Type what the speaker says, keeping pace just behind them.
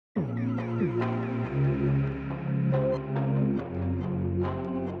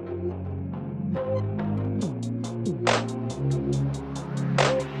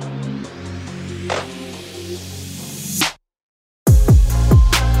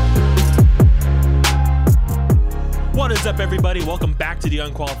What is up, everybody? Welcome back to the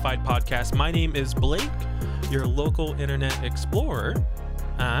Unqualified Podcast. My name is Blake, your local internet explorer.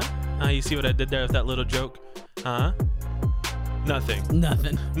 You see what I did there with that little joke? Nothing.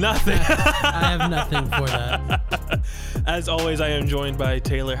 Nothing. I have nothing for that. As always, I am joined by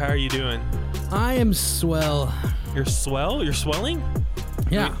Taylor. How are you doing? I am swell. You're swell? You're swelling?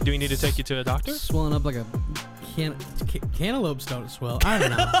 Yeah. Do we need to take you to a doctor? Swelling up like a cantaloupes don't swell. I don't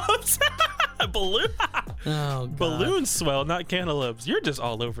know. Balloon? Oh, God. Balloons swell, not cantaloupes. You're just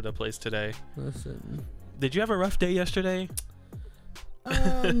all over the place today. Listen. Did you have a rough day yesterday?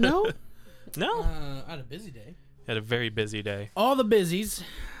 No. No? I had a busy day. Had a very busy day. All the busies.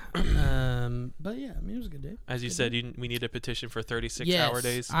 But yeah, I mean, it was a good day. As you said, we need a petition for 36-hour Yes,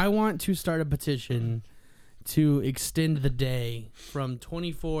 days. I want to start a petition to extend the day from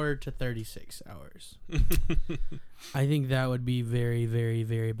 24 to 36 hours. I think that would be very, very,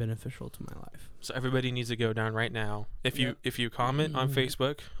 very beneficial to my life. So everybody needs to go down right now. If you comment on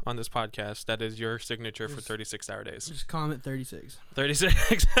Facebook on this podcast, that is your signature for 36-hour days. Just comment 36.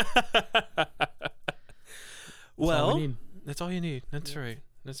 36. Well, that's all you need. That's right.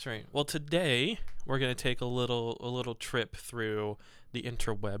 That's right. Well, today we're going to take a little trip through the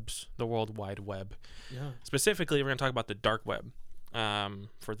interwebs, the World Wide Web. Yeah. Specifically, we're going to talk about the dark web.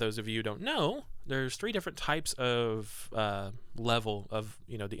 For those of you who don't know, there's 3 different types of level of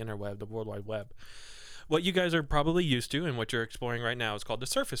the interweb, the World Wide Web. What you guys are probably used to and what you're exploring right now is called the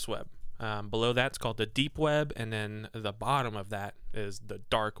surface web. Below that's called the deep web, and then the bottom of that is the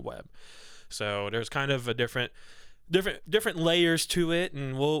dark web. So there's kind of a different layers to it,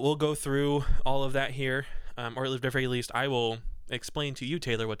 and we'll go through all of that here, or at the very least, I will explain to you,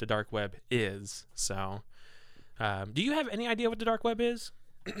 Taylor, what the dark web is. So, do you have any idea what the dark web is?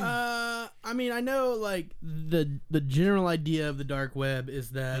 I mean, I know like the general idea of the dark web is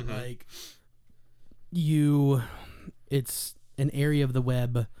that it's an area of the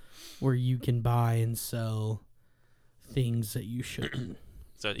web where you can buy and sell things that you shouldn't.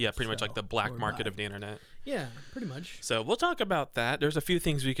 So yeah, pretty much like the black market of the internet. Yeah, pretty much. So we'll talk about that. There's a few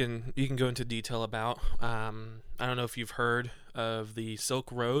things you can go into detail about. I don't know if you've heard of the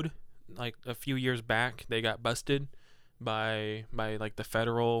Silk Road. Like a few years back, they got busted by like the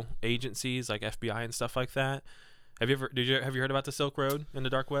federal agencies like FBI and stuff like that. Have you heard about the Silk Road in the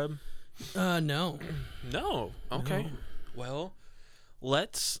dark web? No. No. Okay. No. Well,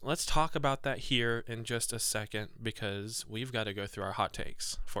 let's talk about that here in just a second, because we've got to go through our hot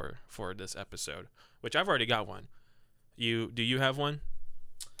takes for this episode, which I've already got one. Do you have one?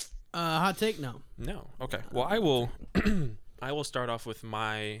 Hot take? No. Okay. Well, I will start off with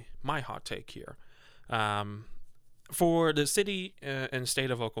my hot take here. For the city and state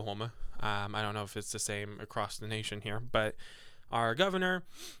of Oklahoma, I don't know if it's the same across the nation here, but our governor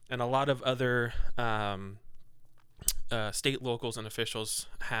and a lot of other state locals and officials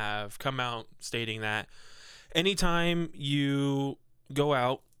have come out stating that anytime you go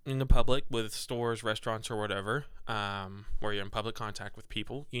out in the public with stores, restaurants, or whatever, where you're in public contact with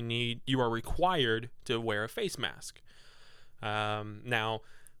people, you are required to wear a face mask. Now,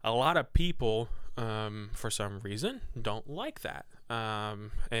 a lot of people, for some reason, don't like that.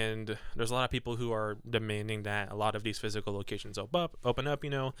 And there's a lot of people who are demanding that a lot of these physical locations open up.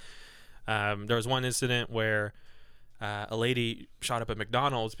 There was one incident where a lady shot up at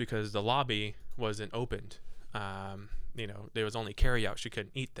McDonald's because the lobby wasn't opened. There was only carry out. She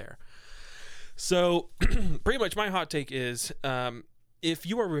couldn't eat there. So pretty much my hot take is, if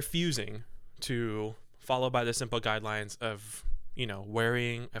you are refusing to follow by the simple guidelines of,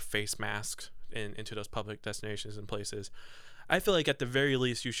 wearing a face mask into those public destinations and places, I feel like at the very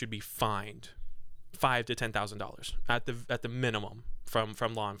least you should be fined $5,000 to $10,000 at the minimum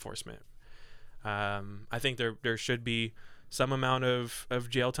from law enforcement. I think there should be some amount of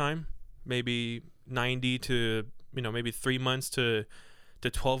jail time, maybe 90 to maybe 3 months to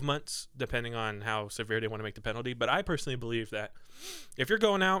 12 months, depending on how severe they want to make the penalty. But I personally believe that if you're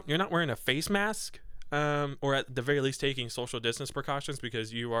going out, you're not wearing a face mask, or at the very least taking social distance precautions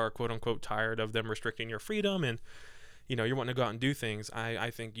because you are quote unquote tired of them restricting your freedom and you're wanting to go out and do things,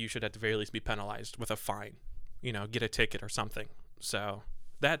 I think you should at the very least be penalized with a fine, get a ticket or something. So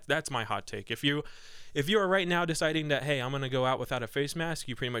that's my hot take. If you are right now deciding that, hey, I'm going to go out without a face mask,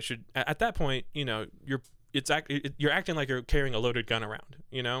 you pretty much should, at that point, you're acting like you're carrying a loaded gun around.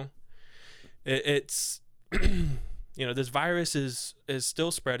 It's this virus is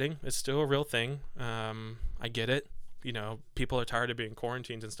still spreading. It's still a real thing. I get it. People are tired of being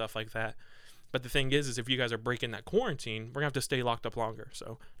quarantined and stuff like that. But the thing is if you guys are breaking that quarantine, we're gonna have to stay locked up longer.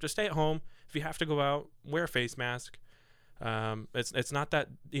 So just stay at home. If you have to go out, wear a face mask. It's not that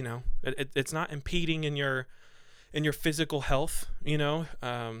it's not impeding in your in your physical health, you know,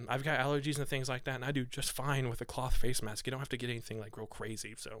 I've got allergies and things like that, and I do just fine with a cloth face mask. You don't have to get anything like real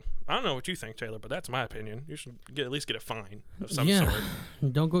crazy. So I don't know what you think, Taylor, but that's my opinion. You should at least get a fine of some sort.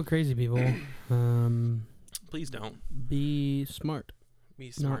 Don't go crazy, people. Please don't. Be smart.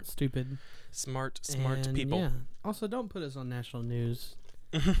 Be smart. Not stupid. Smart And, people. Yeah. Also, don't put us on national news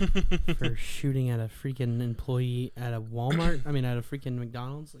for shooting at a freaking employee at a Walmart. I mean, at a freaking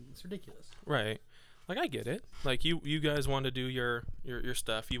McDonald's. Like, it's ridiculous. Right. Like, I get it. Like, you guys want to do your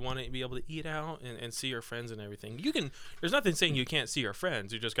stuff. You want to be able to eat out and see your friends and everything. You can. There's nothing saying you can't see your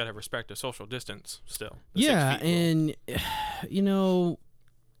friends. You just got to respect the social distance still. The 6 feet rule. And, you know,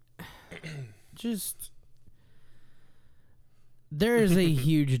 just... There is a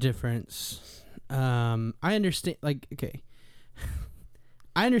huge difference. I understand, like, okay.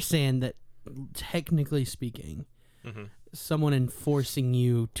 I understand that, technically speaking, someone enforcing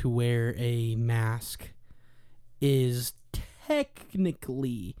you to wear a mask is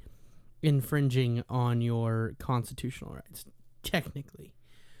technically infringing on your constitutional rights. Technically.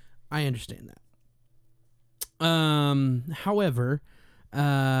 I understand that. However,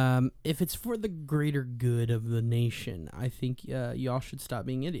 if it's for the greater good of the nation, I think y'all should stop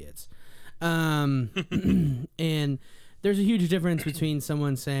being idiots. And there's a huge difference between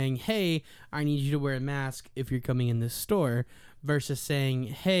someone saying, hey, I need you to wear a mask if you're coming in this store, versus saying,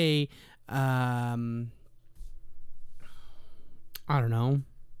 hey, I don't know.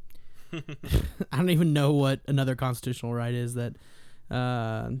 I don't even know what another constitutional right is that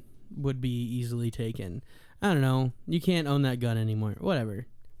would be easily taken. I don't know. You can't own that gun anymore. Whatever.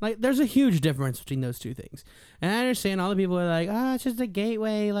 Like, there's a huge difference between those two things. And I understand all the people are like, it's just a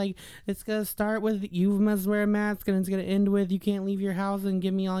gateway. Like, it's going to start with you must wear a mask, and it's going to end with you can't leave your house and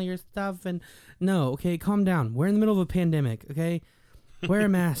give me all your stuff. And no, okay, calm down. We're in the middle of a pandemic, okay? Wear a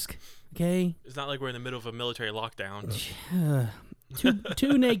mask, okay? It's not like we're in the middle of a military lockdown.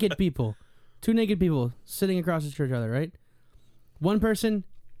 Two naked people. Two naked people sitting across each other, right? One person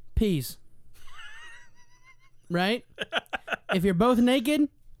pees. Right? If you're both naked,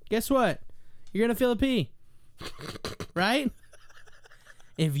 guess what? You're going to feel a pee. Right?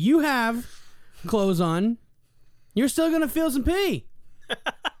 If you have clothes on, you're still going to feel some pee.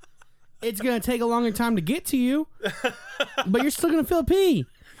 It's going to take a longer time to get to you, but you're still going to feel a pee.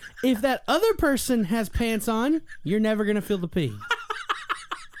 If that other person has pants on, you're never going to feel the pee.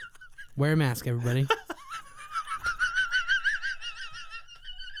 Wear a mask, everybody.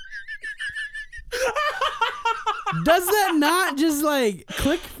 Does that not just, like,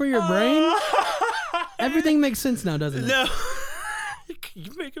 click for your brain? Everything makes sense now, doesn't it? No.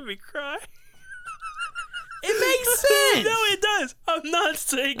 You're making me cry. It makes sense. No, it does. I'm not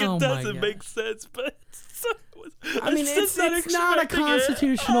saying it doesn't make sense, but I mean, it's not a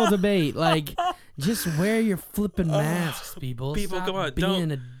constitutional debate. Like, just wear your flipping masks, people. People, Stop come on.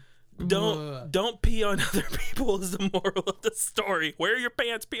 Don't pee on other people is the moral of the story. Wear your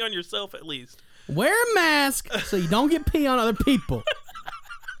pants, pee on yourself at least. Wear a mask so you don't get pee on other people.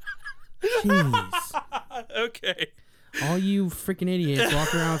 Jeez. Okay. All you freaking idiots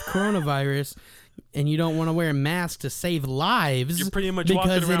walking around with coronavirus and you don't want to wear a mask to save lives. You're pretty much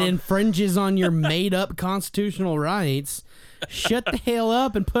because walking around. It infringes on your made-up constitutional rights. Shut the hell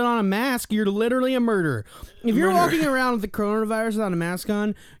up and put on a mask. You're literally a murderer. If you're walking around with the coronavirus without a mask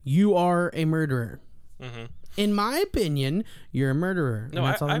on, you are a murderer. Mm-hmm. In my opinion, you're a murderer. No,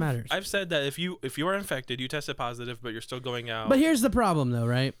 that's all that matters. I've said that if you are infected, you tested positive, but you're still going out. But here's the problem, though,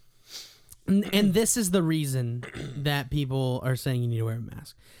 right? And this is the reason that people are saying you need to wear a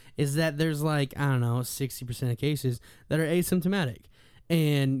mask, is that there's like, I don't know, 60% of cases that are asymptomatic.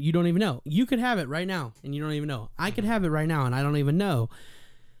 And you don't even know. You could have it right now, and you don't even know. I could have it right now, and I don't even know.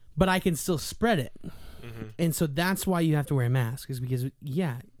 But I can still spread it. Mm-hmm. And so that's why you have to wear a mask, is because,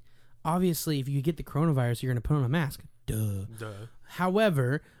 yeah, obviously, if you get the coronavirus, you're going to put on a mask. Duh.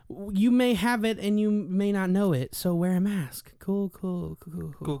 However, you may have it, and you may not know it, so wear a mask. Cool.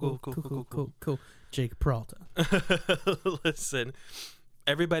 Jake Peralta. Listen,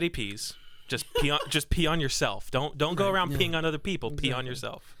 everybody pees. Just pee on yourself. Don't go around peeing on other people. Exactly. Pee on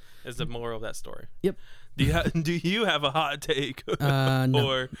yourself is the moral of that story. Yep. Do you have a hot take? No.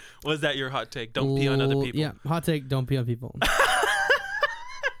 Or was that your hot take? Don't pee on other people. Yeah, hot take, don't pee on people.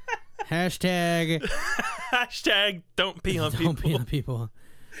 Hashtag don't pee on people. Don't pee on people.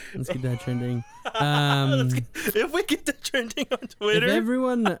 Let's get that trending. If we get that trending on Twitter. If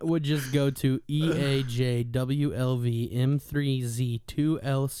everyone would just go to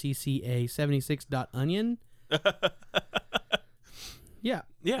EAJWLVM3Z2LCCA76.onion. Yeah.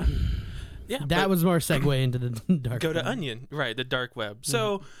 Yeah. Yeah. That was more segue into the dark web. Go web. to Onion. Right, the dark web.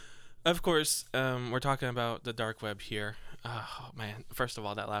 So of course, we're talking about the dark web here. Oh man! First of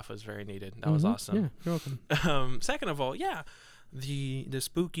all, that laugh was very needed. That was awesome. Yeah, you're welcome. Second of all, yeah, the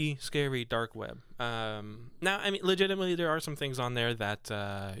spooky, scary dark web. Now, I mean, legitimately, there are some things on there that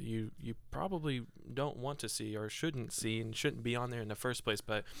you probably don't want to see or shouldn't see and shouldn't be on there in the first place.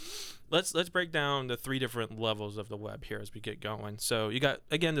 But let's break down the 3 different levels of the web here as we get going. So you got,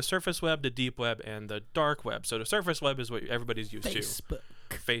 again, the surface web, the deep web, and the dark web. So the surface web is what everybody's used to.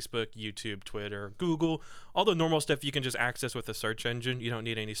 Facebook, YouTube, Twitter, Google, all the normal stuff you can just access with a search engine. You don't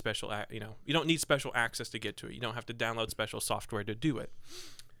need any special, you don't need special access to get to it. You don't have to download special software to do it.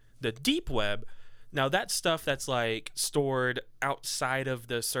 The deep web, now that's stuff that's like stored outside of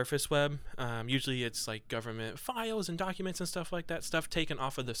the surface web. Usually it's like government files and documents and stuff like that. Stuff taken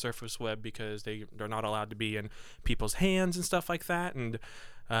off of the surface web because they're not allowed to be in people's hands and stuff like that. And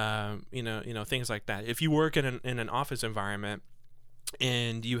things like that. If you work in an office environment,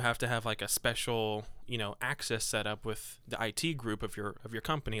 and you have to have like a special, access set up with the IT group of your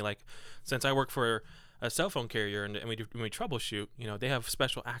company. Like, since I work for a cell phone carrier and we troubleshoot, they have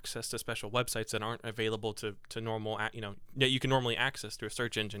special access to special websites that aren't available to normal, that you can normally access through a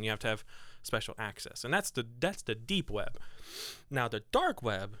search engine. You have to have special access, and that's the deep web. Now, the dark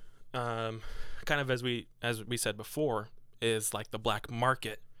web, kind of as we said before, is like the black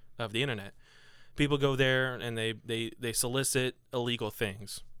market of the internet. People go there and they solicit illegal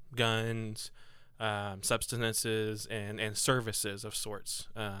things, guns, substances, and services of sorts.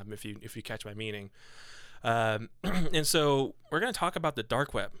 If you catch my meaning, and so we're gonna talk about the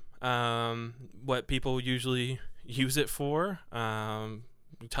dark web. What people usually use it for.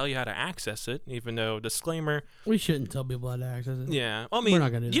 Tell you how to access it, even though, disclaimer, we shouldn't tell people how to access it. Yeah, I mean, we're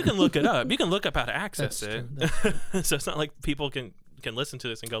not gonna do you that. can look it up. You can look up how to access it. True. So it's not like people can listen to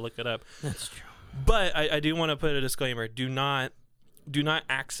this and go look it up. That's true. But I do want to put a disclaimer: do not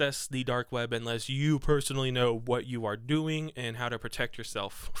access the dark web unless you personally know what you are doing and how to protect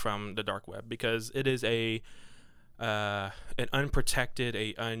yourself from the dark web, because it is an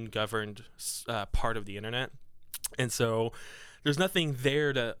unprotected, ungoverned part of the internet, and so there's nothing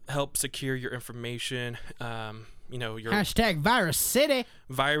there to help secure your information. Your #VirusCity.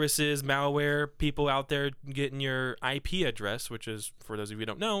 Viruses, malware, people out there getting your IP address, which is, for those of you who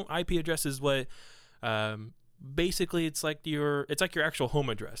don't know, IP address is what basically it's like your actual home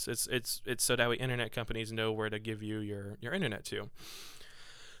address. It's so that way internet companies know where to give you your internet to.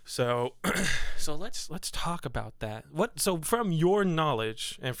 So let's talk about that. So from your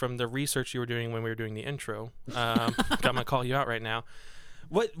knowledge and from the research you were doing when we were doing the intro, I'm gonna call you out right now.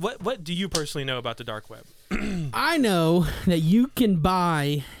 What do you personally know about the dark web? I know that you can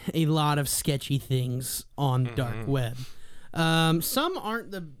buy a lot of sketchy things on the dark web. Some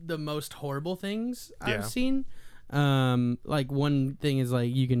aren't the most horrible things I've seen. Like, one thing is,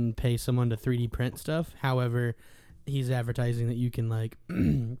 like, you can pay someone to 3D print stuff. However, he's advertising that you can, like,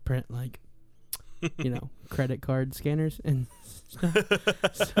 print, like, credit card scanners and stuff.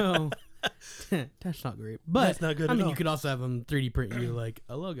 So that's not great. But that's not good I at mean, all. you could also have them 3D print you like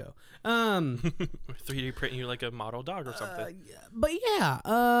a logo. 3D print you like a model dog or something. But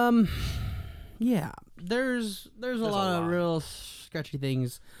yeah, there's a lot of real sketchy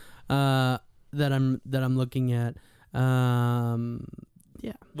things that I'm looking at.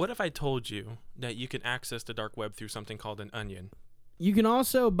 Yeah. What if I told you that you can access the dark web through something called an onion? You can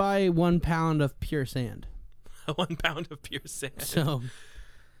also buy 1 pound of pure sand. 1 pound of pure sand. So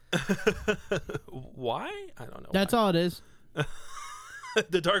why? I don't know. That's all it is.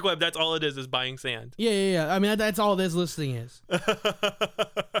 The dark web, that's all it is buying sand. Yeah. I mean, that's all this listing is.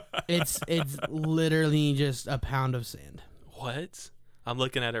 It's literally just a pound of sand. What? I'm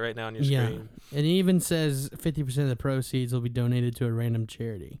looking at it right now on your screen. Yeah. It even says 50% of the proceeds will be donated to a random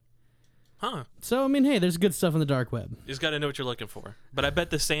charity. Huh. So, I mean, hey, there's good stuff on the dark web. You just got to know what you're looking for. But I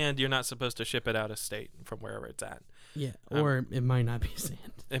bet the sand, you're not supposed to ship it out of state from wherever it's at. Yeah, or it might not be sand.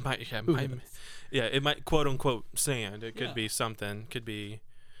 It might, it might, quote unquote, sand. It could be something. Could be,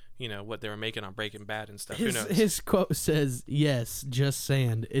 what they were making on Breaking Bad and stuff. Who knows? His quote says, "Yes, just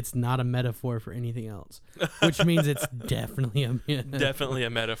sand. It's not a metaphor for anything else," which means it's definitely definitely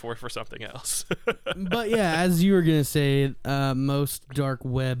a metaphor for something else. But yeah, as you were gonna say, most dark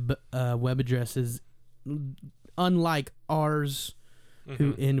web addresses, unlike ours,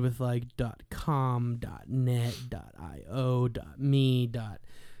 who end with like .com, .net, .io, .me,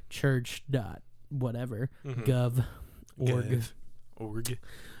 .church, .whatever, gov, org.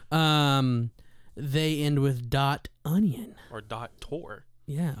 They end with .onion or .tor.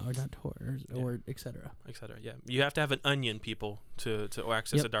 Yeah, or .tor or etc. Etc. Yeah, you have to have an onion, people, to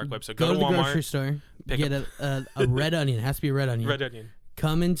access the dark web. So go to the Walmart, grocery store, get a red onion. It has to be a red onion. Red onion.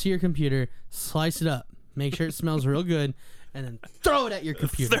 come into your computer, slice it up, make sure it smells real good, and then throw it at your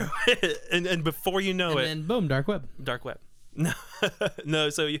computer. and before you know it, and then boom, dark web. dark web. No, no.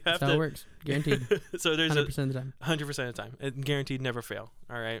 So you have That's how it works. Guaranteed. So there's 100% of the time. 100% of the time. It guaranteed never fail.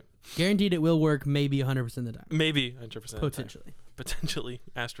 All right. Guaranteed it will work maybe 100% of the time. Maybe 100% of the time. Potentially. Potentially.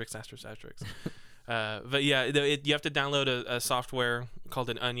 Asterisk. But yeah, you have to download a software called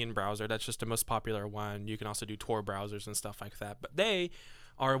an Onion browser. That's just the most popular one. You can also do Tor browsers and stuff like that. But they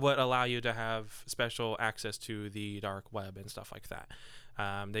are what allow you to have special access to the dark web and stuff like that.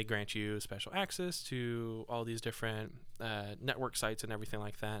 They grant you special access to all these different network sites and everything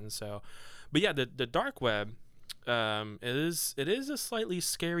like that. And so, but yeah, the dark web, it is a slightly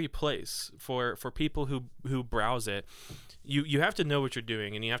scary place for people who browse it. You have to know what you're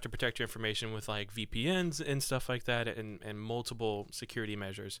doing, and you have to protect your information with like VPNs and stuff like that, and multiple security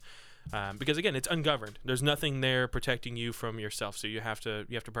measures. Because again, it's ungoverned. There's nothing there protecting you from yourself. So you have to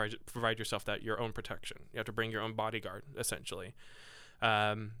provide yourself your own protection. You have to bring your own bodyguard, essentially.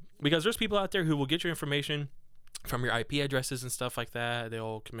 Because there's people out there who will get your information from your IP addresses and stuff like that.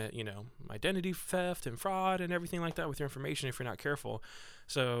 They'll commit, identity theft and fraud and everything like that with your information if you're not careful.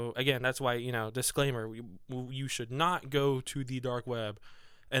 So again, that's why, disclaimer, you should not go to the dark web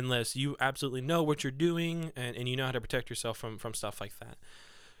unless you absolutely know what you're doing and you know how to protect yourself from stuff like that.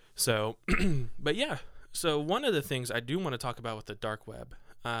 So, but yeah. So one of the things I do want to talk about with the dark web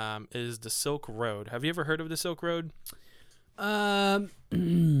is the Silk Road. Have you ever heard of the Silk Road? I've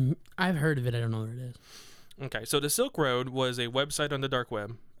heard of it. I don't know where it is. Okay, so the Silk Road was a website on the dark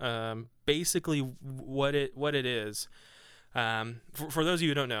web. Basically, what it is, for those of you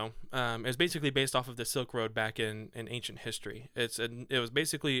who don't know, it's basically based off of the Silk Road back in ancient history. It was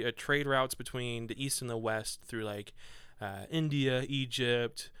basically a trade routes between the East and the West through like India,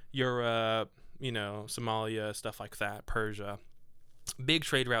 Egypt, Europe, Somalia, stuff like that, Persia. Big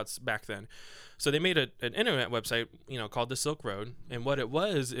trade routes back then. So they made an internet website, called the Silk Road, and what it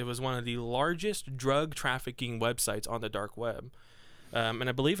was one of the largest drug trafficking websites on the dark web. And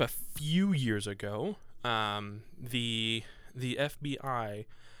I believe a few years ago, the FBI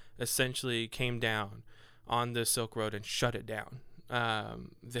essentially came down on the Silk Road and shut it down.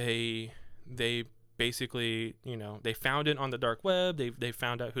 They basically, they found it on the dark web. They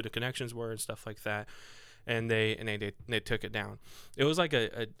found out who the connections were and stuff like that. And they took it down. It was like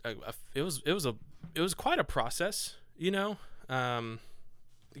it was quite a process,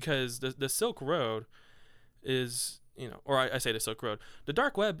 because the Silk Road is, or I say the Silk Road. The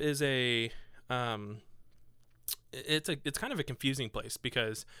dark web is it's kind of a confusing place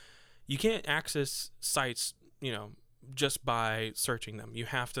because you can't access sites, just by searching them. You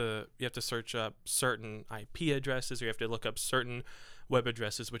have to search up certain IP addresses, or you have to look up certain web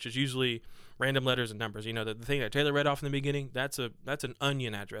addresses, which is usually random letters and numbers. The thing that Taylor read off in the beginning, that's an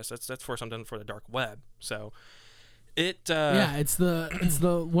Onion address. That's for something for the dark web. So it's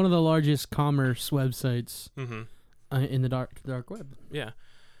the one of the largest commerce websites in the dark web. Yeah.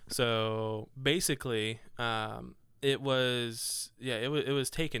 So basically, it was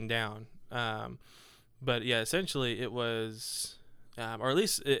taken down. But yeah, essentially it was. Or at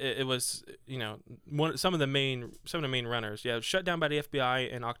least it was, some of the main runners. Yeah, it was shut down by the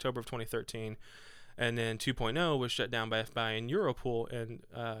FBI in October of 2013, and then 2.0 was shut down by FBI and Europol in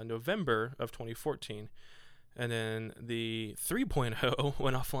November of 2014, and then the 3.0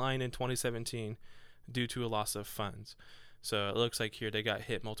 went offline in 2017 due to a loss of funds. So it looks like here they got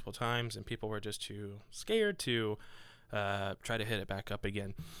hit multiple times, and people were just too scared to try to hit it back up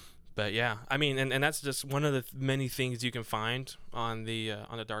again. But yeah, I mean, and that's just one of the many things you can find on the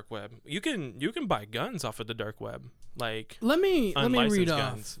dark web. You can buy guns off of the dark web, like let me read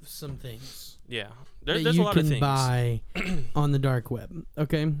guns. Off some things. Yeah, there's a lot of things you can buy on the dark web.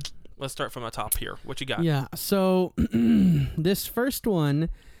 Okay, let's start from the top here. What you got? Yeah, so this first one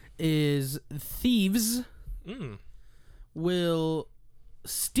is thieves will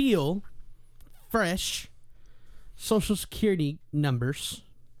steal fresh Social Security numbers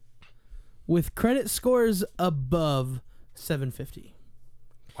with credit scores above 750.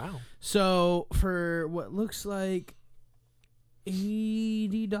 Wow. So for what looks like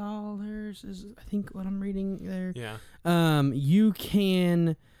 $80 is I think what I'm reading there. Yeah. You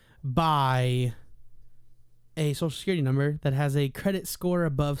can buy a Social Security number that has a credit score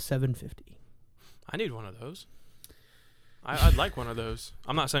above 750. I need one of those. I'd like one of those.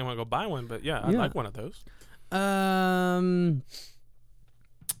 I'm not saying I'm gonna go buy one, but I'd like one of those.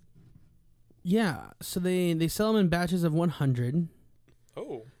 Yeah, so they sell them in batches of 100.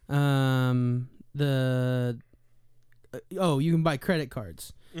 Oh. You can buy credit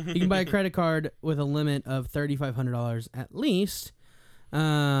cards. You can buy a credit card with a limit of $3,500 at least.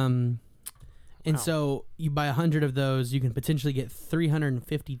 And Wow. so you buy 100 of those, you can potentially get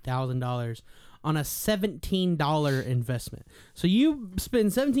 $350,000 on a $17 investment. So you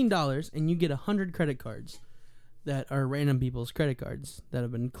spend $17 and you get 100 credit cards that are random people's credit cards that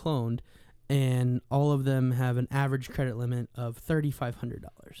have been cloned, and all of them have an average credit limit of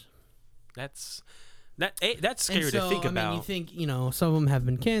 $3,500. That's scary And so, to think about. I mean, you think, some of them have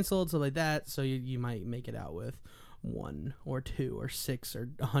been canceled, so like that, so you might make it out with 1 or 2 or 6 or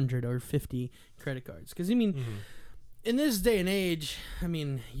 100 or 50 credit cards. Because, I mean, Mhm. in this day and age, I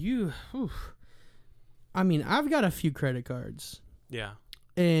mean, I've got a few credit cards, Yeah.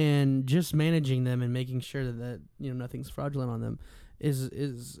 and just managing them and making sure that nothing's fraudulent on them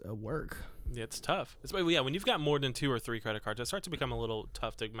is a work. Yeah, it's tough. When you've got more than 2 or 3 credit cards, it starts to become a little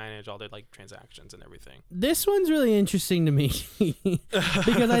tough to manage all their like transactions and everything. This one's really interesting to me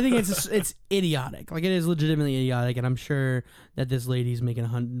because I think it's idiotic. Like, it is legitimately idiotic, and I'm sure that this lady's making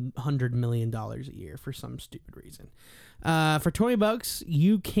 $100 million a year for some stupid reason. For $20,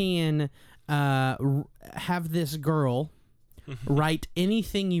 you can have this girl write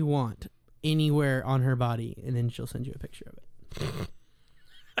anything you want anywhere on her body, and then she'll send you a picture of it.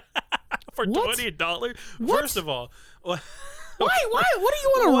 For What? $20? What? First of all, Why? What do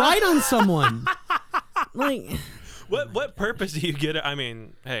you want to write on someone? Like, what purpose do you get? I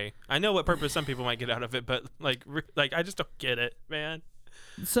mean, hey, I know what purpose some people might get out of it, but like I just don't get it, man.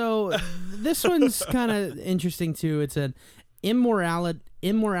 so this one's kind of interesting too. It's an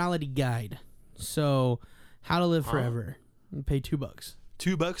immorality guide. So, how to live forever. You pay $2.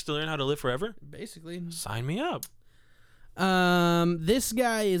 $2 to learn how to live forever? Basically. Sign me up. This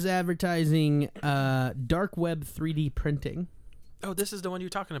guy is advertising dark web 3D printing, Oh, this is the one you're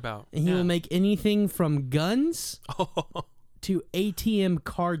talking about. and he will make anything from guns Oh, to ATM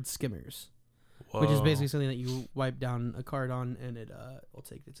card skimmers, which is whoa. basically something that you wipe down a card on, and it will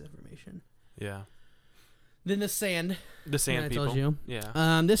take its information. Yeah. Then the sand. The sand I people. told you.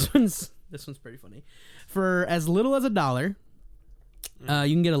 Yeah. This one's pretty funny. For as little as $1, you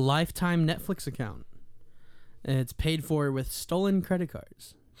can get a lifetime Netflix account. And it's paid for with stolen credit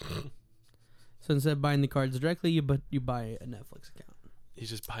cards. So instead of buying the cards directly, you buy a Netflix account. You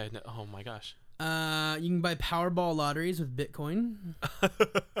just buy it. Oh my gosh. You can buy Powerball lotteries with Bitcoin,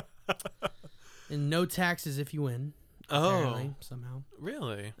 and no taxes if you win. Apparently, somehow.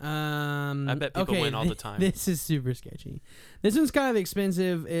 Really? I bet people win all the time. This is super sketchy. This one's kind of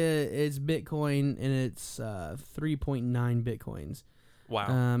expensive. It's Bitcoin, and it's 3.9 Bitcoins. Wow.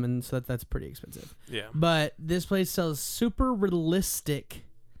 And so that's pretty expensive. Yeah. But this place sells super realistic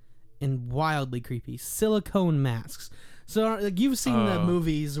and wildly creepy silicone masks. So like, you've seen the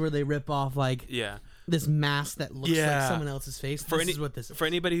movies where they rip off like Yeah. this mask that looks like someone else's face. This is what this is. For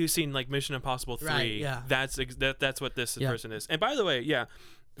anybody who's seen like Mission Impossible 3, Right, yeah. that's what this person is. And by the way, yeah,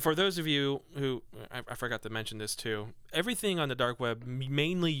 for those of you who I forgot to mention this too, everything on the dark web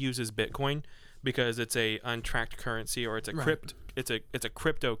mainly uses Bitcoin because it's a untracked currency, or it's a it's a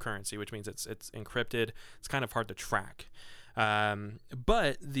cryptocurrency, which means it's encrypted. It's kind of hard to track.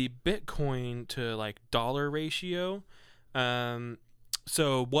 But the Bitcoin to like dollar ratio,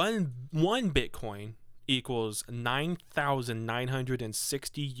 so one Bitcoin equals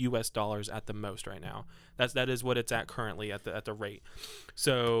 $9,960 at the most right now. That is what it's at currently at the rate.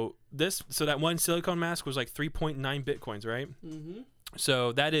 So that one silicone mask was like 3.9 Bitcoins, right? Mm-hmm.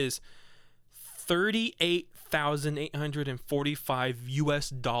 So that is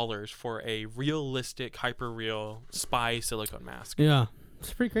 $38,845 for a realistic, hyper-real spy silicone mask. Yeah,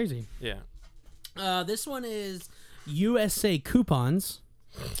 it's pretty crazy. Yeah. This one is USA coupons.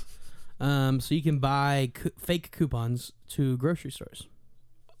 So you can buy fake coupons to grocery stores.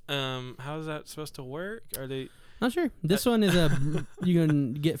 How is that supposed to work? Are they? Not sure. This one is you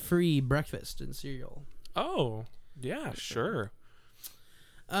can get free breakfast and cereal. Oh, yeah, sure.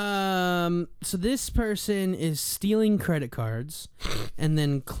 So this person is stealing credit cards and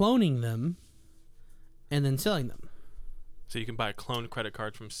then cloning them and then selling them. So you can buy a cloned credit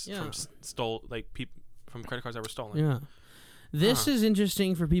card from credit cards that were stolen. Yeah. This is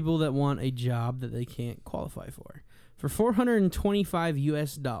interesting for people that want a job that they can't qualify for. For $425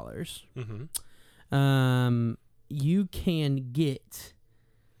 US, you can get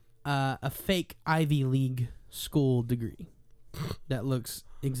a fake Ivy League school degree that looks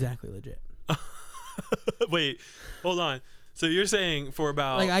exactly legit. Wait, hold on. So you're saying for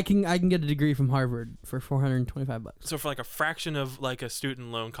about Like I can get a degree from Harvard for $425. so for like a fraction of like a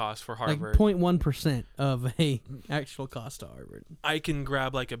student loan cost for Like Harvard, 0.1% of a actual cost to Harvard. I can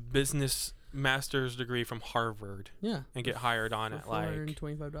grab like a business master's degree from Harvard Yeah. and get hired on at like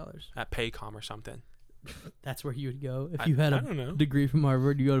 $425. at Paycom or something. That's where you would go if you had I a don't know. degree from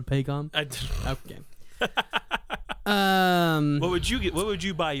Harvard. You go to Paycom. Okay. What would you get? What would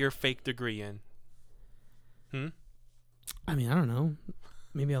you buy your fake degree in? I mean, I don't know.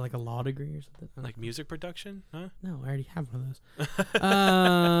 Maybe like a law degree or something. Like music production? Huh? No, I already have one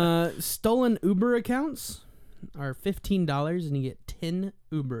of those. Stolen Uber accounts are $15, and you get 10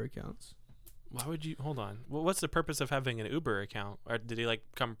 Uber accounts. Why would you? Hold on. Well, what's the purpose of having an Uber account? Or did he like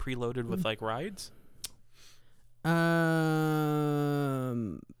come preloaded with like rides? Yeah,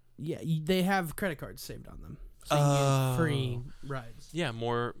 they have credit cards saved on them, so you get free rides. Yeah,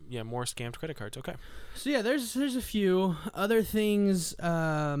 more scammed credit cards. Okay. So yeah, there's a few other things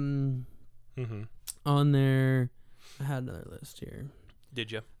on there. I had another list here.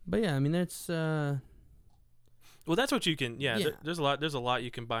 Did you? But yeah, I mean that's. Well, that's what you can. Yeah, Yeah. There's a lot. There's a lot you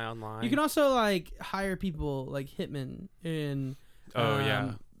can buy online. You can also like hire people like hitmen and.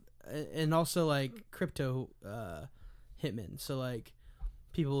 And also like crypto hitmen. So like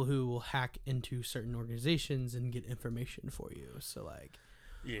people who will hack into certain organizations and get information for you. So like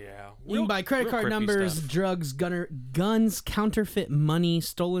yeah, you can buy credit card numbers, stuff. drugs, guns, counterfeit money,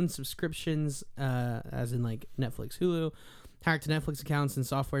 stolen subscriptions, as in like Netflix, Hulu, hacked Netflix accounts and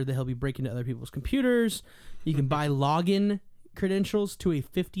software that help you break into other people's computers. You can buy login credentials to a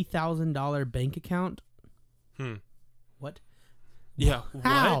 $50,000 bank account. What? Yeah.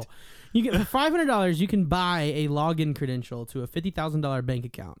 How? What? You get for $500. You can buy a login credential to a $50,000 bank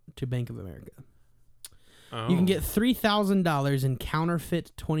account to Bank of America. Oh. You can get $3,000 in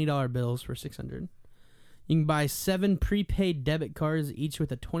counterfeit $20 bills for $600. You can buy 7 prepaid debit cards, each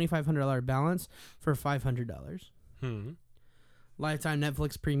with a $2,500 balance, for $500. Lifetime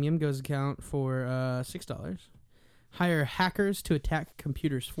Netflix Premium goes account for $6. Hire hackers to attack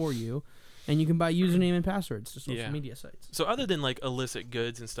computers for you. And you can buy username and passwords to social media sites. So other than like illicit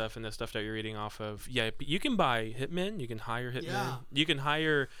goods and stuff and the stuff that you're reading off of, you can buy hitmen. You can hire hitmen. Yeah. You can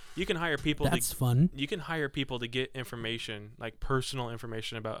hire people. That's fun. You can hire people to get information, like personal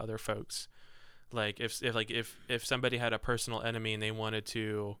information about other folks. Like if somebody had a personal enemy and they wanted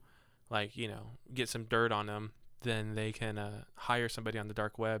to, like, you know, get some dirt on them, then they can hire somebody on the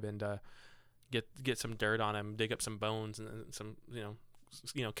dark web and get some dirt on them, dig up some bones and some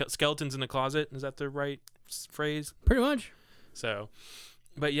skeletons in the closet. Is that the right phrase? Pretty much. So,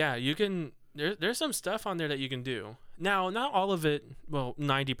 but yeah, you can. There's some stuff on there that you can do. Now, not all of it. Well,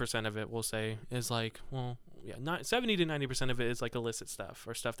 90% of it, we'll say, is like, well, yeah, 70 to 90% of it is like illicit stuff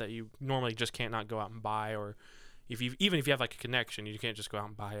or stuff that you normally just can't not go out and buy, or even if you have like a connection, you can't just go out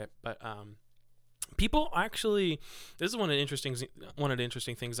and buy it. But people actually, this is one of the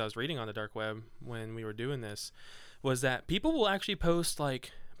interesting things I was reading on the dark web when we were doing this, was that people will actually post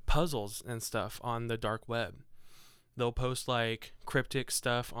like puzzles and stuff on the dark web. They'll post like cryptic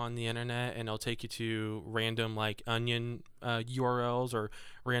stuff on the internet, and they'll take you to random like Onion URLs or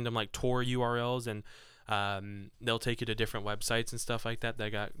random like Tor URLs, and they'll take you to different websites and stuff like that.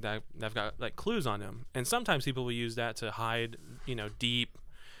 They've got like clues on them, and sometimes people will use that to hide, deep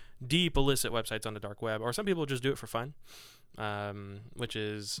illicit websites on the dark web, or some people just do it for fun, which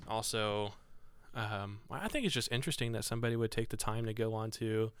is also. I think it's just interesting that somebody would take the time to go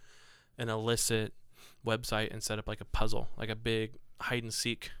onto an illicit website and set up like a puzzle, like a big hide and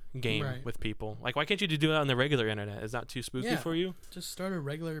seek game with people. Like, why can't you do that on the regular internet? Is that too spooky for you? Just start a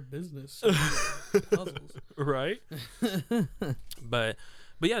regular business. Puzzles. Right? But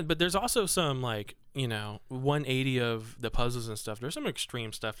there's also some like, 180 of the puzzles and stuff. There's some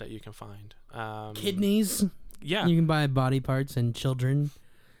extreme stuff that you can find. Kidneys. Yeah. You can buy body parts and children.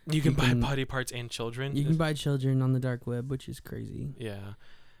 You can buy body parts and children. You can buy children on the dark web, which is crazy. Yeah.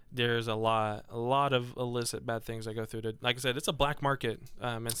 There's a lot of illicit bad things that go through to, like I said, it's a black market.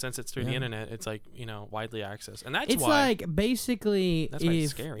 And since it's through the internet, it's like, widely accessed. And that's it's why. It's like basically that's why if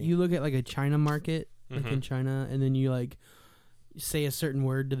it's scary. You look at like a China market, like in China, and then you like say a certain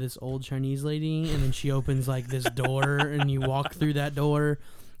word to this old Chinese lady, and then she opens like this door, and you walk through that door,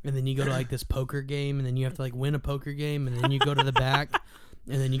 and then you go to like this poker game, and then you have to like win a poker game, and then you go to the back.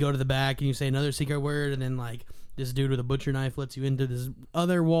 And then you go to the back and you say another secret word, and then like this dude with a butcher knife lets you into this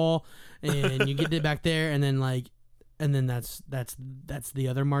other wall, and you get it back there, and then that's the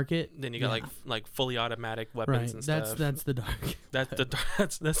other market. Then you got like fully automatic weapons and stuff. That's the dark.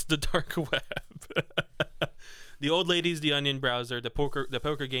 That's the dark web. The old lady's the Onion browser. The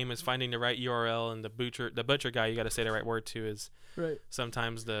poker game is finding the right URL, and the butcher guy you got to say the right word to is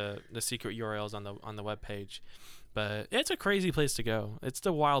sometimes the secret URLs on the web page. But it's a crazy place to go. It's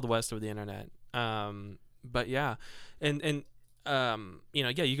the Wild West of the internet. But yeah, and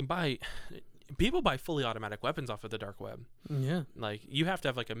you can buy. people buy fully automatic weapons off of the dark web. Yeah. Like you have to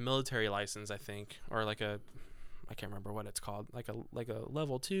have like a military license, I think, or like I can't remember what it's called, like a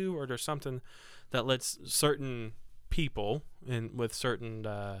level 2, or there's something that lets certain people with certain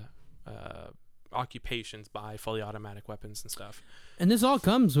occupations buy fully automatic weapons and stuff. And this all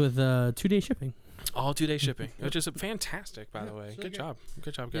comes with 2-day shipping. All 2-day shipping, which is fantastic, by the way. so Good job,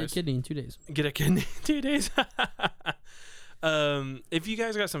 Get a guys. kidney in 2 days. Get a kidney in 2 days. If you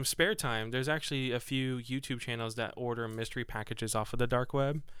guys got some spare time, there's actually a few YouTube channels that order mystery packages off of the dark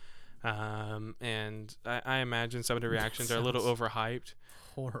web. And I imagine some of the reactions are a little overhyped.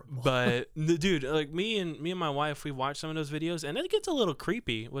 Horrible. But dude, like me and my wife, we watch some of those videos, and it gets a little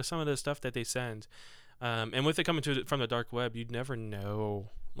creepy with some of the stuff that they send. And with it coming from the dark web, you'd never know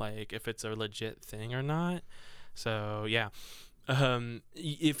like if it's a legit thing or not. So yeah.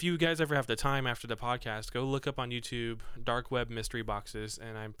 If you guys ever have the time after the podcast, go look up on YouTube dark web mystery boxes,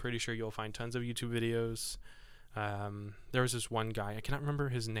 and I'm pretty sure you'll find tons of YouTube videos. There was this one guy, I cannot remember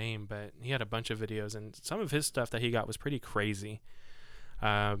his name, but he had a bunch of videos, and some of his stuff that he got was pretty crazy.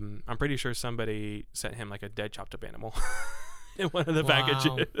 I'm pretty sure somebody sent him like a dead chopped up animal in one of the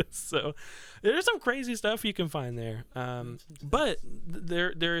packages. So there's some crazy stuff you can find there. But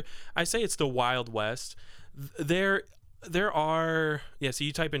there, I say it's the Wild West. There are, so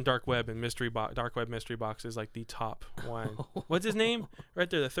you type in dark web and dark web mystery box is like the top one. What's his name? Right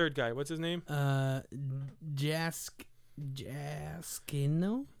there, the third guy. What's his name? Jaskino.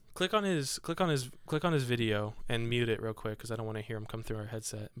 Click on his video and mute it real quick because I don't want to hear him come through our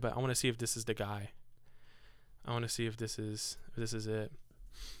headset. But I want to see if this is the guy. I want to see if this is it.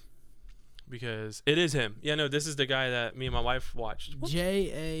 Because it is him. Yeah, no, this is the guy that me and my wife watched.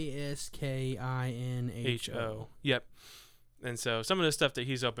 Jaskinho. Yep. And so some of the stuff that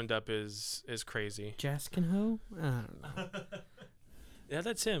he's opened up is crazy. Jaskinho? I don't know. Yeah,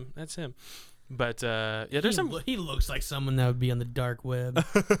 that's him. But there's He looks like someone that would be on the dark web.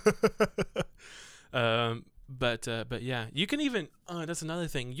 But yeah, you can even that's another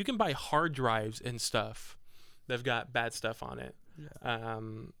thing. You can buy hard drives and stuff that've got bad stuff on it. Yeah.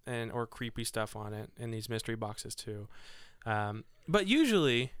 Or creepy stuff on it in these mystery boxes too. But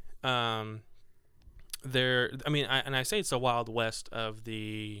usually I say it's the Wild West of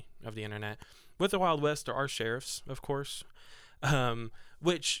the internet. With the Wild West there are sheriffs, of course.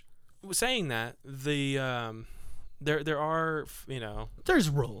 Which saying that there are, there's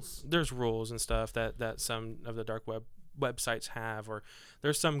rules and stuff that some of the dark web websites have, or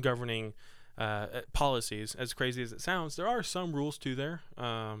there's some governing policies. As crazy as it sounds, there are some rules to there.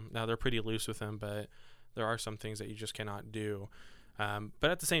 Now they're pretty loose with them, but there are some things that you just cannot do. But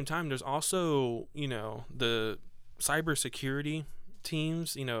at the same time, there's also the cybersecurity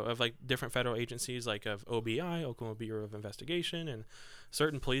teams, of like different federal agencies, like of OBI, Oklahoma Bureau of Investigation, and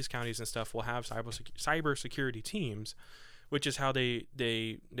certain police counties and stuff will have cybersecurity teams, which is how they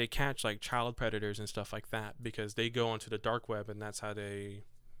catch like child predators and stuff like that, because they go onto the dark web, and that's how they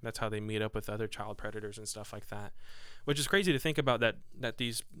meet up with other child predators and stuff like that. Which is crazy to think about that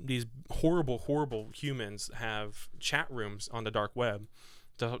these horrible humans have chat rooms on the dark web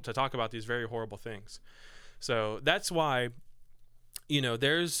to talk about these very horrible things. So that's why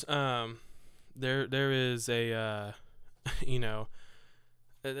there's there is a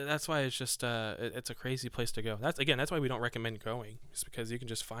that's why it's just it's a crazy place to go. That's why we don't recommend going. It's because you can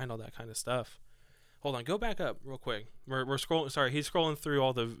just find all that kind of stuff. Hold on, go back up real quick. We're scrolling. Sorry, he's scrolling through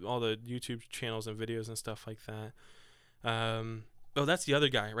all the YouTube channels and videos and stuff like that. That's the other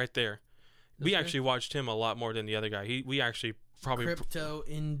guy right there. We actually watched him a lot more than the other guy. We actually probably Crypto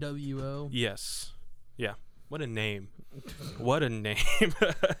NWO. Yes, yeah. What a name! What a name!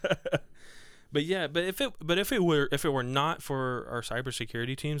 But yeah, if it were not for our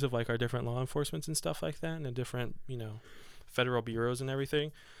cybersecurity teams of like our different law enforcements and stuff like that, and the different federal bureaus and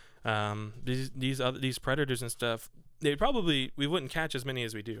everything, these predators and stuff, we wouldn't catch as many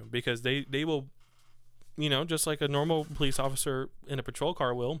as we do, because they will, just like a normal police officer in a patrol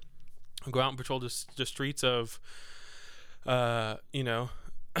car will, go out and patrol the streets of,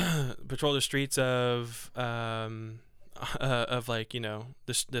 patrol the streets of like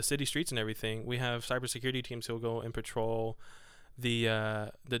the city streets and everything. We have cybersecurity teams who will go and patrol the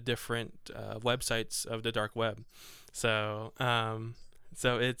different websites of the dark web. So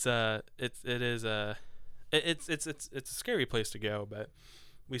it's a scary place to go, but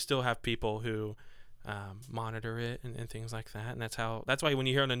we still have people who monitor it and things like that. And that's why when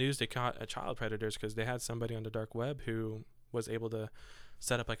you hear on the news they caught child predators, because they had somebody on the dark web who was able to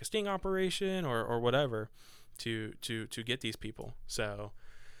set up like a sting operation or whatever to get these people. So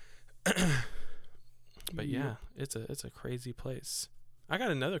but yeah, it's a crazy place. I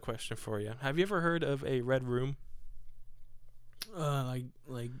got another question for you. Have you ever heard of a red room?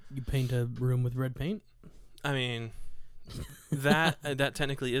 Like you paint a room with red paint? I mean, that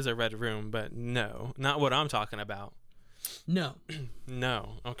technically is a red room, but no, not what I'm talking about. No.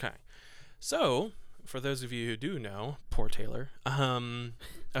 No. Okay. So, for those of you who do know, poor Taylor,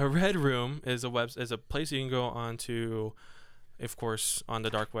 a red room is a place you can go on to, of course, on the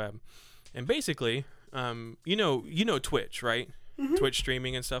dark web, and basically, you know Twitch, right? Mm-hmm. Twitch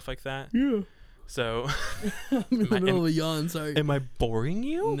streaming and stuff like that. Yeah. So, I'm in the middle of a yawn. Sorry. Am I boring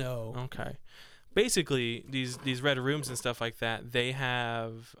you? No. Okay. Basically, these red rooms and stuff like that, they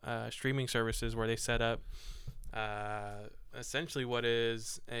have streaming services where they set up essentially what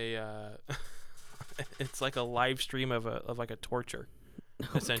is a it's like a live stream of like a torture,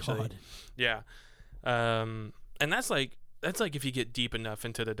 essentially. God. Yeah. And that's like if you get deep enough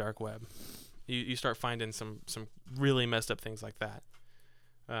into the dark web, you start finding some really messed up things like that.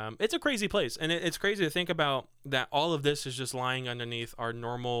 It's a crazy place, and it's crazy to think about that all of this is just lying underneath our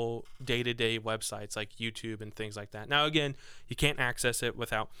normal day-to-day websites like YouTube and things like that. Now, again, you can't access it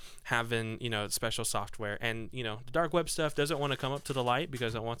without having, special software, and, the dark web stuff doesn't want to come up to the light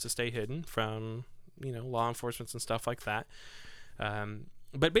because it wants to stay hidden from, law enforcement and stuff like that.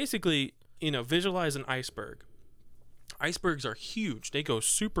 But basically, visualize an iceberg. Icebergs are huge. They go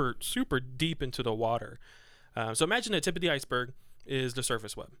super, super deep into the water. So imagine the tip of the iceberg is the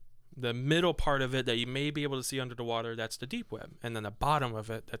surface web. The middle part of it that you may be able to see under the water, that's the deep web. And then the bottom of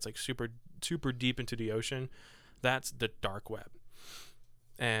it, that's like super, super deep into the ocean, that's the dark web.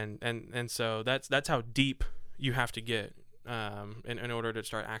 And so that's how deep you have to get in order to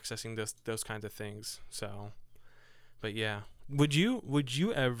start accessing those kinds of things. So, but yeah, would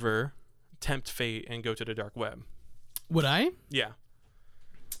you ever tempt fate and go to the dark web? Would I? Yeah.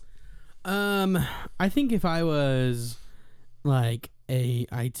 I think if I was like a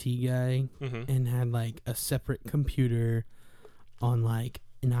IT guy Mm-hmm. and had like a separate computer on like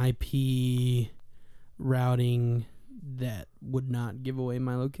an IP routing that would not give away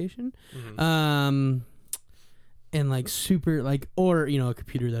my location, Mm-hmm. and like super like, or a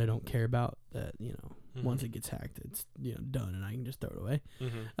computer that I don't care about, that Mm-hmm. once it gets hacked, it's done and I can just throw it away.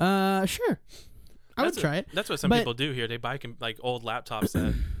 Mm-hmm. Sure, I would try it. That's what some people do here. They buy like old laptops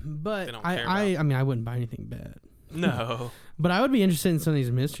that but they don't care I mean, I wouldn't buy anything bad. No. But I would be interested in some of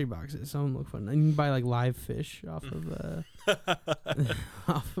these mystery boxes. Some of them look fun. And you can buy like live fish off of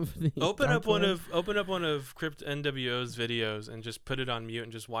off of the Open up one web. of Crypt NWO's videos and just put it on mute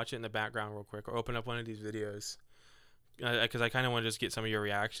and just watch it in the background real quick, or open up one of these videos, because I kind of want to just get some of your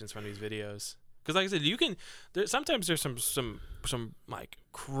reactions from these videos. Because like I said, you can sometimes there's some like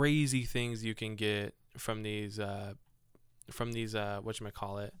crazy things you can get from these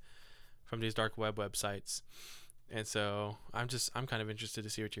whatchamacallit, from these dark web websites. And so I'm kind of interested to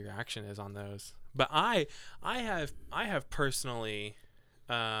see what your reaction is on those. But I have personally,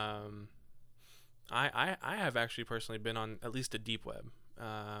 I have actually personally been on at least the deep web,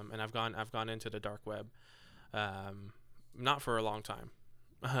 and I've gone into the dark web, not for a long time,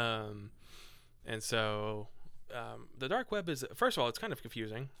 and so the dark web is, first of all, it's kind of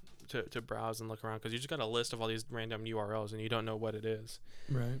confusing to browse and look around because you just got a list of all these random URLs and you don't know what it is.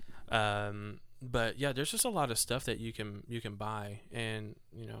 Right. But yeah, there's just a lot of stuff that you can buy, and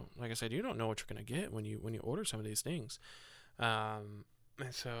like I said, you don't know what you're gonna get when you order some of these things. And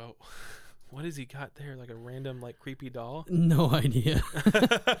so, what has he got there? Like a random like creepy doll? No idea.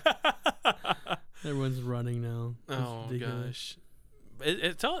 Everyone's running now. Oh gosh,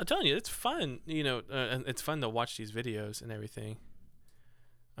 I'm telling you, it's fun. And it's fun to watch these videos and everything.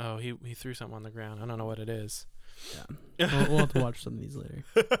 Oh, he threw something on the ground. I don't know what it is. Yeah, we'll have to watch some of these later.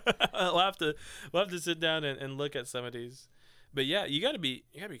 we'll have to sit down and look at some of these. But yeah, you gotta be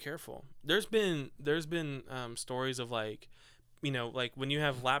careful. There's been stories of like when you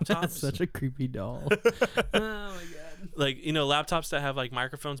have laptops. That's such a creepy doll. Oh my god. Like laptops that have like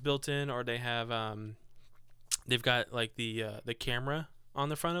microphones built in, or they have they've got like the camera on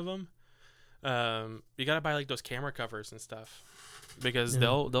the front of them. You gotta buy like those camera covers and stuff, because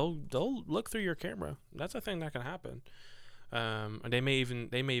they'll look through your camera. That's a thing that can happen. They may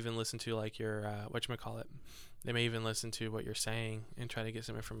even listen to like your whatchamacallit. They may even listen to what you're saying and try to get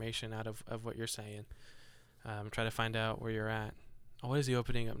some information out of what you're saying. Try to find out where you're at. Oh, what is he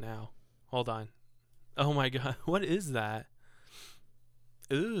opening up now? Hold on. Oh my god, what is that?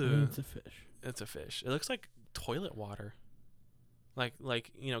 Ooh, It's a fish. It's a fish. It looks like toilet water. Like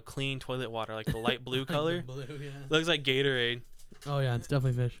clean toilet water, like the light blue color. Blue, yeah. Looks like Gatorade. Oh yeah, it's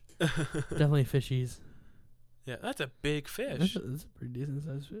definitely fish. Definitely fishies. Yeah, that's a big fish. That's a pretty decent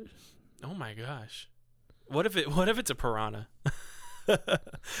sized fish. Oh my gosh. What if it's a piranha?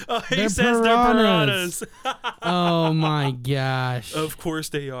 Oh, he They're says piranhas. they're piranhas. Oh my gosh. Of course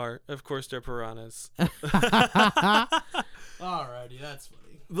they are. Of course they're piranhas. Alrighty, that's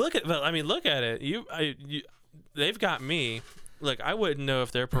funny. Look at it. They've got me. Look, I wouldn't know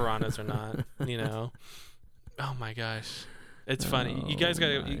if they're piranhas or not. You know. Oh my gosh, it's funny. You guys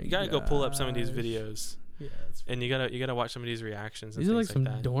gotta go pull up some of these videos. Yeah, that's funny. And you gotta watch some of these reactions. And These are like things some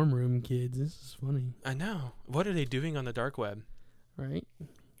that. dorm room kids. This is funny, I know. What are they doing on the dark web? right?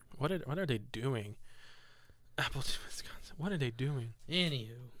 What are they doing? Appleton, Wisconsin. What are they doing? Anywho,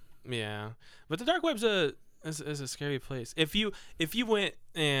 Yeah, but the dark web's is a scary place. If you went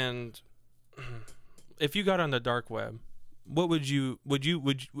and if you got on the dark web, what would you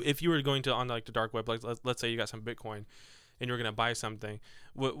if you were going to on like the dark web, like let's say you got some Bitcoin and you were gonna buy something,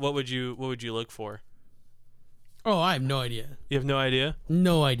 what would you look for? oh, I have no idea. You have no idea.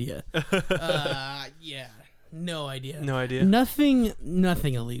 No idea. Yeah, no idea. No idea. Nothing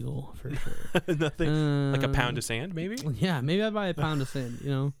illegal for sure. Nothing. Like a pound of sand, maybe. Yeah, maybe I'd buy a pound of sand. You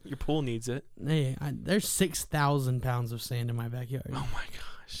know, Your pool needs it. hey, there's 6,000 pounds of sand in my backyard. Oh my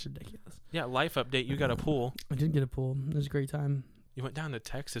It's gosh. ridiculous. Yeah. Life update. You got a pool. I did get a pool. It was a great time. You went down to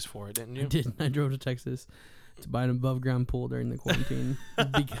Texas for it, didn't I you? did. I drove to Texas to buy an above ground pool during the quarantine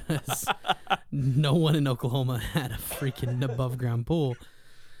because no one in Oklahoma had a freaking above ground pool.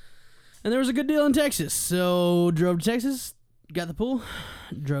 And there was a good deal in Texas. So drove to Texas, got the pool,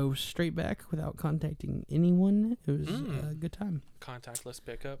 drove straight back without contacting anyone. It was a good time. Contactless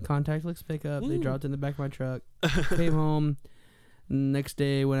pickup. Contactless pickup. They Ooh. dropped it in the back of my truck. Came home. Next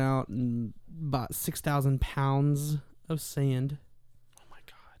day went out and bought 6,000 pounds of sand. Oh my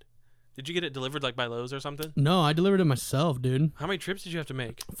god. Did you get it delivered like by Lowe's or something? No, I delivered it myself, dude. How many trips did you have to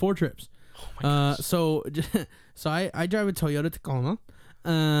make? 4 trips. Oh my gosh. So I drive a Toyota Tacoma.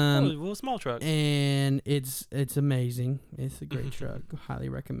 Well, small truck. And it's amazing. It's a great truck. Highly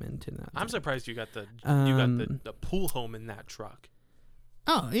recommend 10 out of 10. I'm surprised you got the Um, the pool home in that truck.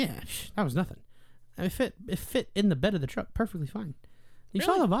 Oh yeah, that was nothing. It fit in the bed of the truck perfectly fine. You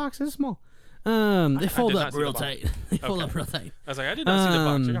saw Really? the box; it's small. They I fold did up not see real the box. tight. They fold Okay. up real tight. I was like, I did not see the box.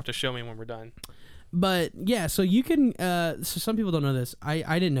 You're Um, gonna have to show me when we're done. But yeah, so you can. So some people don't know this. I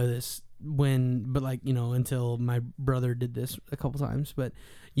didn't know this but like until my brother did this a couple times. But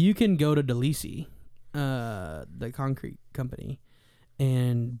you can go to Delisi, the concrete company,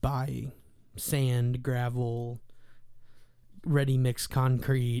 and buy sand, gravel, ready mix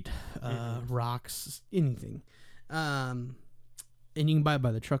concrete, rocks, anything, and you can buy it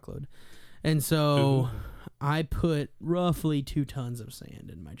by the truckload. And so I put roughly 2 tons of sand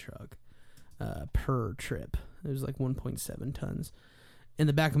in my truck per trip. It was like 1.7 tons in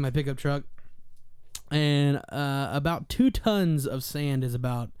the back of my pickup truck, and about 2 tons of sand is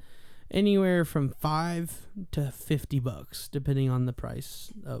about anywhere from $5 to $50, depending on the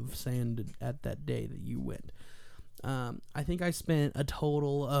price of sand at that day that you went. I think I spent a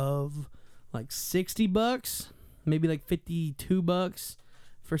total of like $60, maybe like $52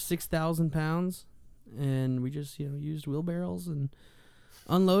 for 6,000 pounds, and we just used wheelbarrows and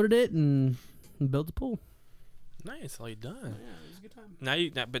unloaded it and built the pool. Nice, all you done. Yeah, it was a good time.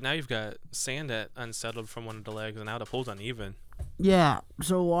 Now you've got sand that unsettled from one of the legs, and now the pool's uneven. Yeah,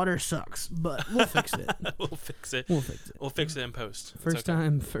 so water sucks, but we'll fix it. We'll fix it. We'll fix it. We'll fix it in post. It's First okay.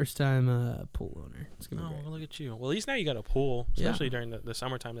 time pool owner. It's gonna be Oh, great. well, look at you. Well, at least now you got a pool, Yeah. especially during the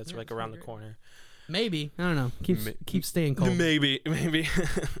summertime. That's Yeah, like it's gonna around be the great. corner. Maybe, I don't know. Keep staying cold. Maybe.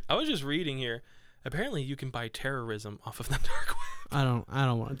 I was just reading here. Apparently, you can buy terrorism off of the dark web. I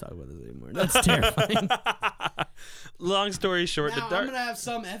don't want to talk about this anymore. That's terrifying. Long story short, Now, the dark. I'm gonna have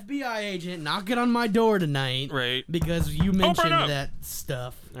some FBI agent knocking on my door tonight Right. because you mentioned up. that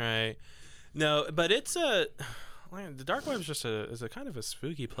stuff. Right. No, but it's the dark web is just is a kind of a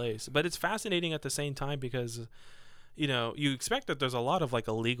spooky place, but it's fascinating at the same time because you expect that there's a lot of like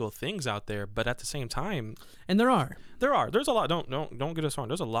illegal things out there, but at the same time And there's there's a lot. Don't get us wrong.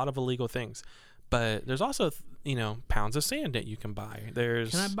 There's a lot of illegal things, but there's also pounds of sand that you can buy.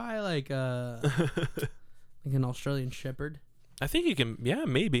 There's Can I buy like an Australian Shepherd? I think you can. Yeah,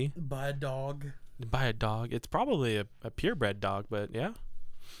 maybe Buy a dog. buy a dog. It's probably a purebred dog, but yeah,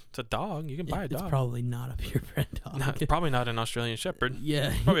 it's a dog. You can buy a It's dog. probably not a purebred dog. No, probably not an Australian Shepherd.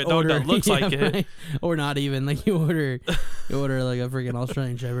 Yeah, Probably a you dog that looks like it. right. Or not even like you order like a freaking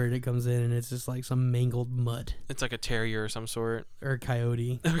Australian Shepherd. It comes in and it's just like some mangled mutt It's like a terrier or some sort. or a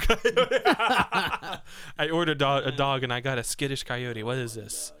coyote. I ordered a dog and I got a skittish coyote. What is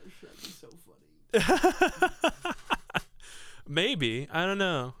this? Maybe, I don't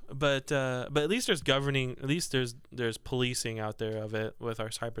know, but at least there's governing. At least there's policing out there of it with our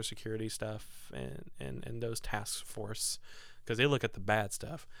cybersecurity stuff and those task force, because they look at the bad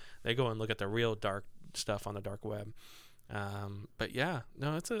stuff. They go and look at the real dark stuff on the dark web. But yeah,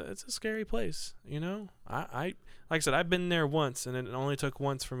 no, it's a scary place. You know, I like I said, I've been there once, and it only took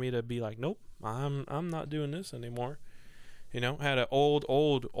once for me to be like, nope, I'm not doing this anymore. You know, I had an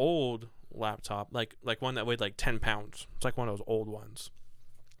old laptop, like one that weighed like 10 pounds. It's like one of those old ones.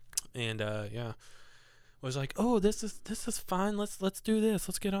 And yeah, was like, oh, this is fine. Let's do this.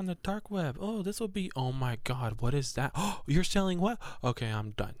 Let's get on the dark web. Oh, this will be. Oh my God, what is that? Oh, you're selling what? Okay,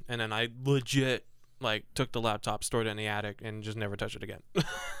 I'm done. And then I legit like took the laptop, stored it in the attic, and just never touched it again.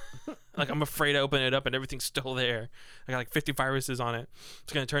 Like, I'm afraid to open it up, and everything's still there. I got like 50 viruses on it.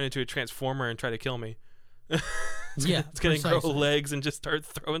 It's gonna turn into a transformer and try to kill me. It's gonna grow legs and just start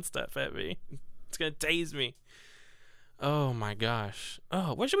throwing stuff at me. It's gonna tase me. Oh my gosh.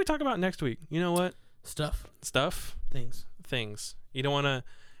 Oh, what should we talk about next week? You know what? Stuff. Things. You don't wanna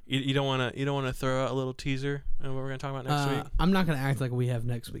throw out a little teaser of what we're gonna talk about next week? I'm not gonna act like we have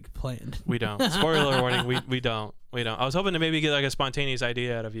next week planned. We don't. Spoiler warning. We don't. I was hoping to maybe get like a spontaneous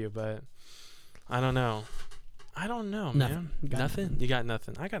idea out of you, but I don't know, man. Nothing. You got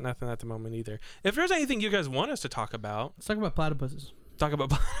nothing. I got nothing at the moment either. If there's anything you guys want us to talk about, let's talk about platypuses.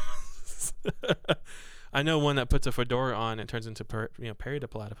 I know one that puts a fedora on and turns into Perry the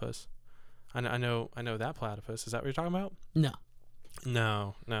platypus. I know that platypus. Is that what you're talking about? No.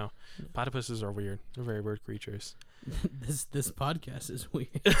 Platypuses are weird. They're very weird creatures. This podcast is weird.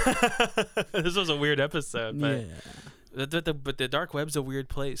 This was a weird episode, but yeah. But the dark web's a weird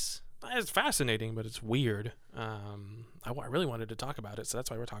place. It's fascinating, but it's weird. I really wanted to talk about it, so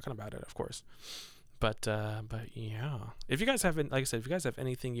that's why we're talking about it, of course. But yeah, if you guys have, like I said, if you guys have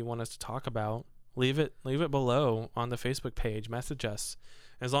anything you want us to talk about, leave it below on the Facebook page. Message us,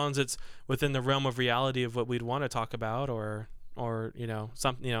 as long as it's within the realm of reality of what we'd want to talk about, or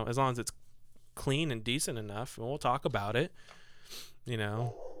something, as long as it's clean and decent enough, and we'll talk about it.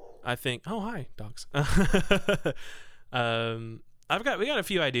 I think. Oh, hi, dogs. We got a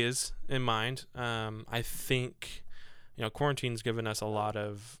few ideas in mind. I think, quarantine's given us a lot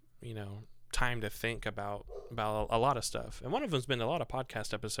of, time to think about a lot of stuff. And one of them's been a lot of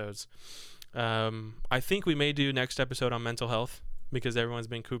podcast episodes. I think we may do next episode on mental health, because everyone's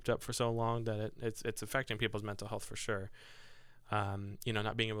been cooped up for so long that it's affecting people's mental health for sure.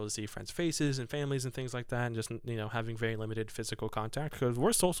 Not being able to see friends' faces and families and things like that, and just, having very limited physical contact, because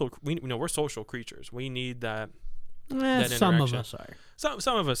we're social creatures. We need that interaction. Some of us are.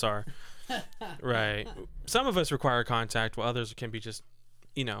 Some of us are. Right. Some of us require contact, while others can be just,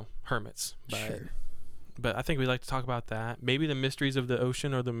 hermits. Sure. But I think we'd like to talk about that. Maybe the mysteries of the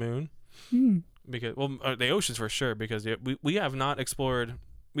ocean or the moon. Because, the oceans for sure, because we have not explored.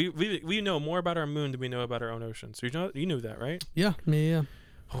 We know more about our moon than we know about our own ocean. So you knew that, right? Yeah.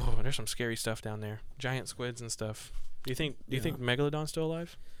 Oh, there's some scary stuff down there. Giant squids and stuff. Do you think Megalodon's still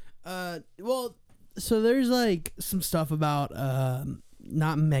alive? Well, so there's like some stuff about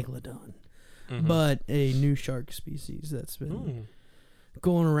not Megalodon, but a new shark species that's been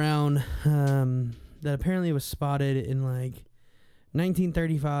going around that apparently was spotted in like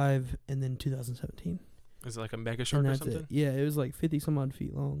 1935 and then 2017. Is it like a mega shark or something? Yeah, it was like 50 some odd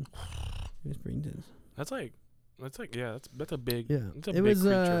feet long. It was pretty intense. That's a big. Yeah, it was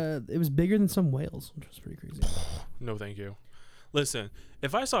creature. It was bigger than some whales, which was pretty crazy. No, thank you. Listen,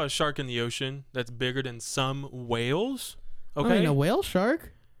 if I saw a shark in the ocean that's bigger than some whales, okay, I mean, a whale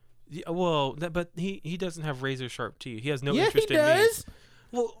shark. Yeah, well, but he doesn't have razor sharp teeth. He has no interest in does. me.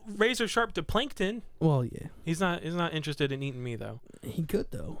 Well, razor sharp to plankton. Well, yeah. He's not interested in eating me though. He could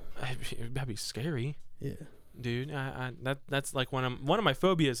though. That'd be scary. Yeah. Dude, that's like one of my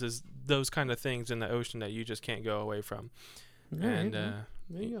phobias is those kind of things in the ocean that you just can't go away from. And there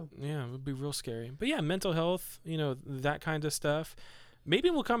you go. Yeah, it would be real scary. But yeah, mental health, that kind of stuff. Maybe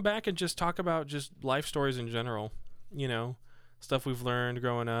we'll come back and just talk about just life stories in general, stuff we've learned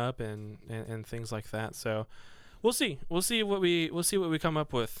growing up and things like that. So we'll see what we come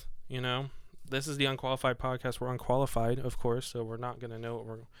up with. This is the Unqualified Podcast. We're unqualified, of course, so we're not gonna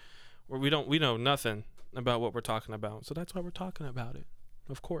know we know nothing about what we're talking about. So that's why we're talking about it,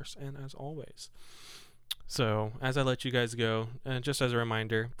 of course, and as always. So as I let you guys go, just as a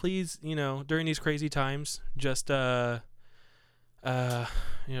reminder, please, during these crazy times, just just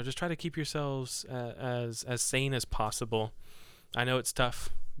try to keep yourselves as sane as possible. I know it's tough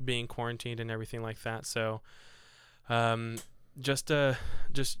being quarantined and everything like that. So, just try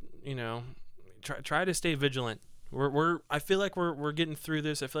to stay vigilant. I feel like we're getting through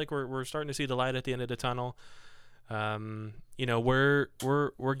this. I feel like we're starting to see the light at the end of the tunnel. We're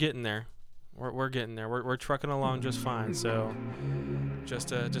getting there. We're getting there. We're trucking along just fine. So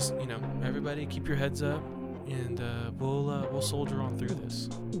just everybody keep your heads up. and we'll soldier on through this.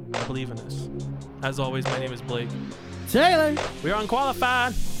 I believe in this. As always, my name is Blake. Taylor. We are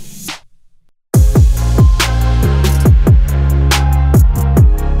unqualified.